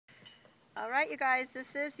Alright you guys,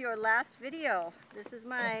 this is your last video. This is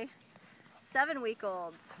my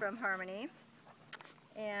 7-week-olds from Harmony.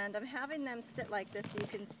 And I'm having them sit like this so you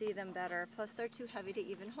can see them better. Plus they're too heavy to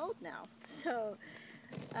even hold now. So,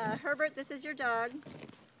 Herbert, this is your dog.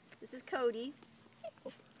 This is Cody.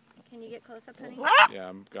 Can you get close up, honey? Yeah,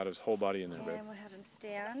 I've got his whole body in there, babe. And we'll have him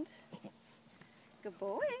stand. Good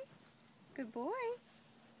boy. Good boy.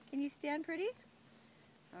 Can you stand pretty?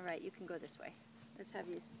 Alright, you can go this way. Let's have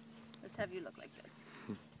you look like this.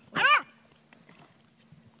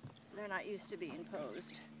 They're not used to being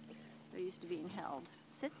posed. They're used to being held.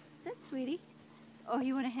 Sit, sweetie. Oh,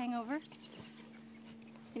 you want to hang over?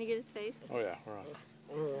 Can you get his face? Oh yeah, we're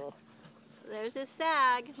on. There's his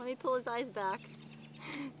sag. Let me pull his eyes back.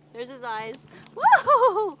 There's his eyes.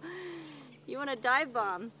 Whoa! You want a dive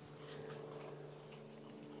bomb?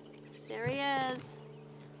 There he is.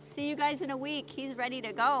 See you guys in a week. He's ready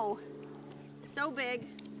to go. So big.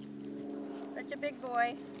 Such a big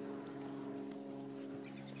boy.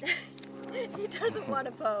 He doesn't want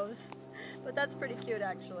to pose, but that's pretty cute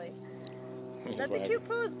actually. That's a cute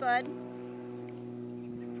pose, bud.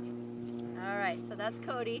 Alright, so that's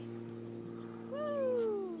Cody.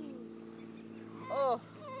 Woo! Oh,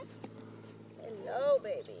 hello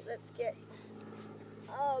baby. Let's get,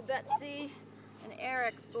 oh, Betsy and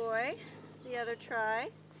Eric's boy, the other try.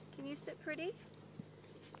 Can you sit pretty?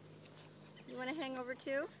 You want to hang over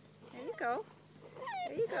too? There you go.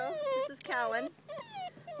 There you go. This is Cowan.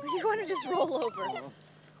 You want to just roll over.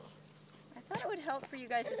 I thought it would help for you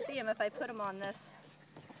guys to see him if I put him on this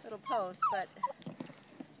little post, but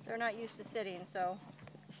they're not used to sitting, so.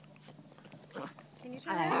 Can you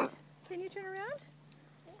turn around? Can you turn around?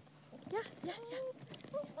 Yeah.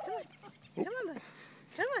 Come on. Come on, bud.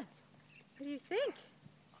 Come on. What do you think?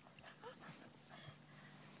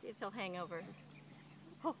 See if he'll hang over.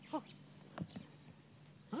 Oh.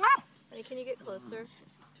 Honey, can you get closer?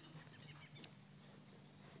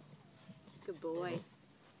 Good boy.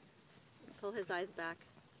 Pull his eyes back.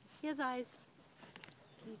 He has eyes.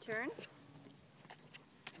 Can you turn?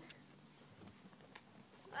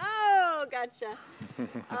 Oh, gotcha.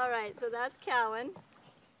 All right, so that's Cowan.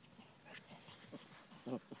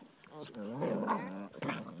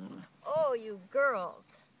 Oh, you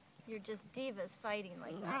girls. You're just divas fighting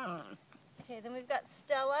like that. Okay, then we've got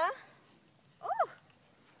Stella. Oh,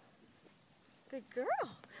 good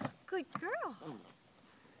girl. Good girl.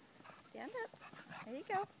 Stand up. There you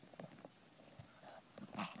go.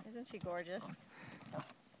 Isn't she gorgeous?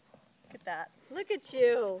 Look at that. Look at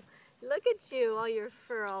you. Look at you, all your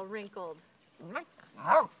fur all wrinkled.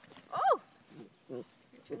 Oh!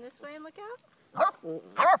 Turn this way and look out.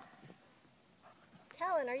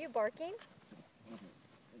 Callan, are you barking?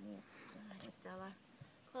 Hi, Stella.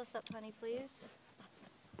 Close up, honey, please.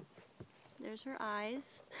 There's her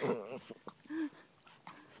eyes.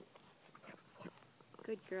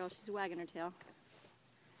 Good girl. She's wagging her tail.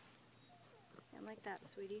 Stand like that,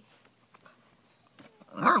 sweetie.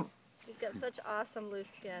 She's got such awesome loose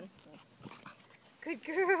skin. Good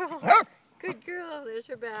girl. Good girl. There's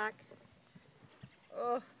her back.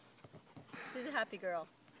 Oh, she's a happy girl.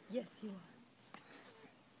 Yes, you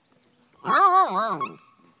are.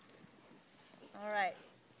 All right.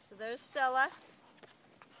 So there's Stella.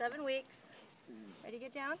 7 weeks. Ready to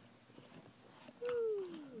get down? Woo.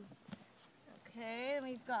 Okay, then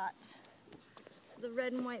we've got the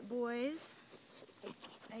red and white boys.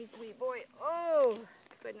 Hey, sweet boy. Oh,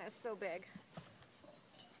 goodness, so big.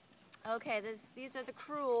 Okay, these are the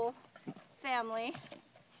Cruel family,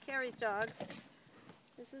 Carrie's dogs.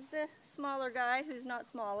 This is the smaller guy who's not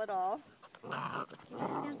small at all. Can you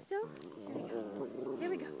just stand still? Here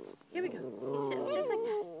we go. Here we go. You sit just like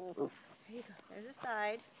that. There you go. There's a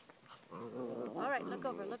side. All right, look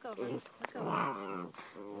over, look over, look over.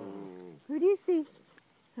 Who do you see?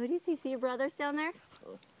 Who do you see? See your brothers down there?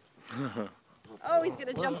 Oh, he's going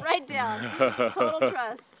to jump right down. Total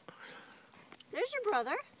trust. There's your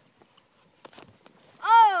brother.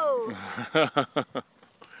 Oh!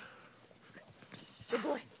 Good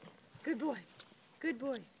boy. Good boy. Good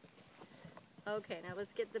boy. Okay, now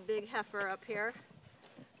let's get the big heifer up here.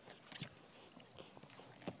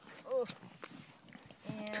 Oh.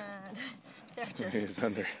 And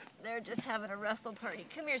they're just having a wrestle party.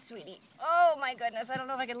 Come here, sweetie. Oh my goodness, I don't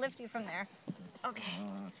know if I can lift you from there. Okay.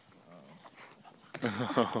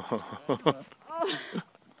 Oh.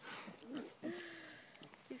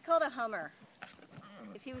 He's called a Hummer.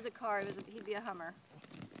 If he was a car, he'd be a Hummer.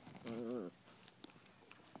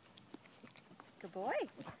 Good boy.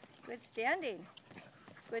 Good standing.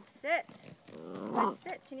 Good sit. Good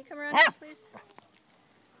sit. Can you come around here, please?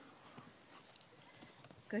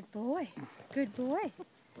 Good boy. Good boy.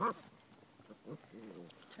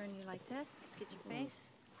 Turn you like this. Let's get your face.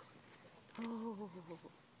 Oh,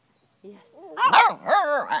 yes.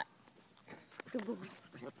 Good boy.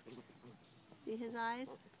 See his eyes?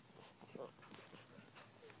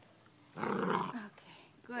 Okay,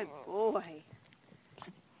 good boy.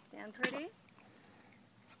 Stand pretty.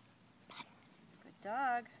 Good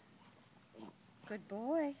dog. Good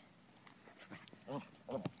boy.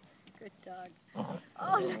 Good dog.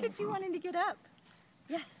 Oh, look at you wanting to get up.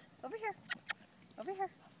 Yes, over here. Over here.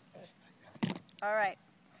 All right.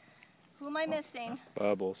 Who am I missing?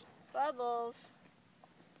 Bubbles. Bubbles.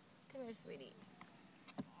 Come here, sweetie.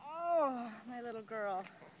 Oh, my little girl.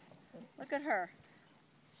 Look at her.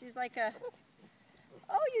 She's like a...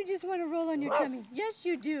 Oh, you just want to roll on your tummy. Yes,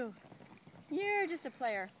 you do. You're just a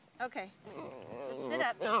player. Okay. Let's sit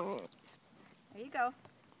up. There you go.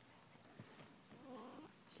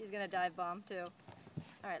 She's going to dive bomb, too.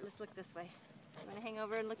 All right, let's look this way. You want to hang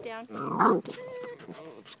over and look down?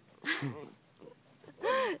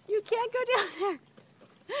 You can't go down there.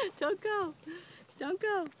 Don't go. Don't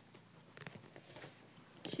go.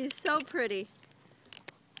 She's so pretty.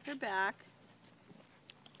 Her back.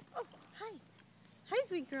 Oh, hi. Hi,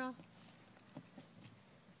 sweet girl.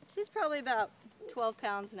 She's probably about 12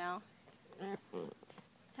 pounds now.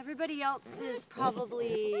 Everybody else is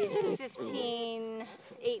probably 15,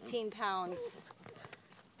 18 pounds.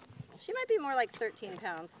 She might be more like 13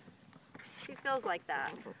 pounds. She feels like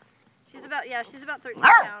that. She's about 13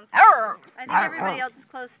 pounds. I think everybody else is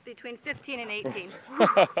close between 15 and 18.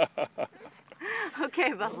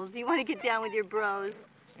 Okay, Bubbles, you want to get down with your bros.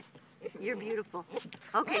 You're beautiful.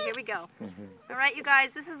 Okay, here we go. All right, you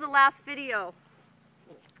guys, this is the last video.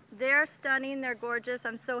 They're stunning, they're gorgeous.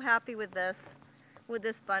 I'm so happy with this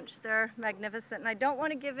bunch. They're magnificent, and I don't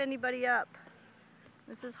want to give anybody up.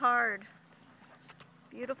 This is hard.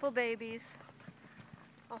 Beautiful babies.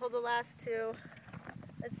 I'll hold the last two.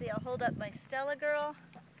 Let's see, I'll hold up my Stella girl.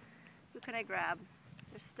 Who can I grab?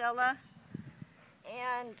 There's Stella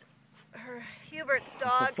and her Hubert's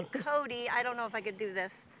dog, Cody. I don't know if I could do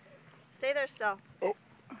this. Stay there, Stella. Oh.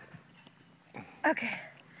 Okay.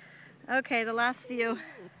 Okay, the last few.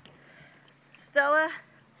 Stella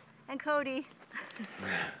and Cody.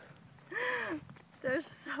 They're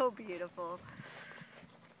so beautiful.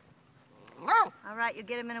 All right, you'll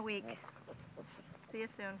get them in a week. See you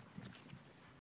soon.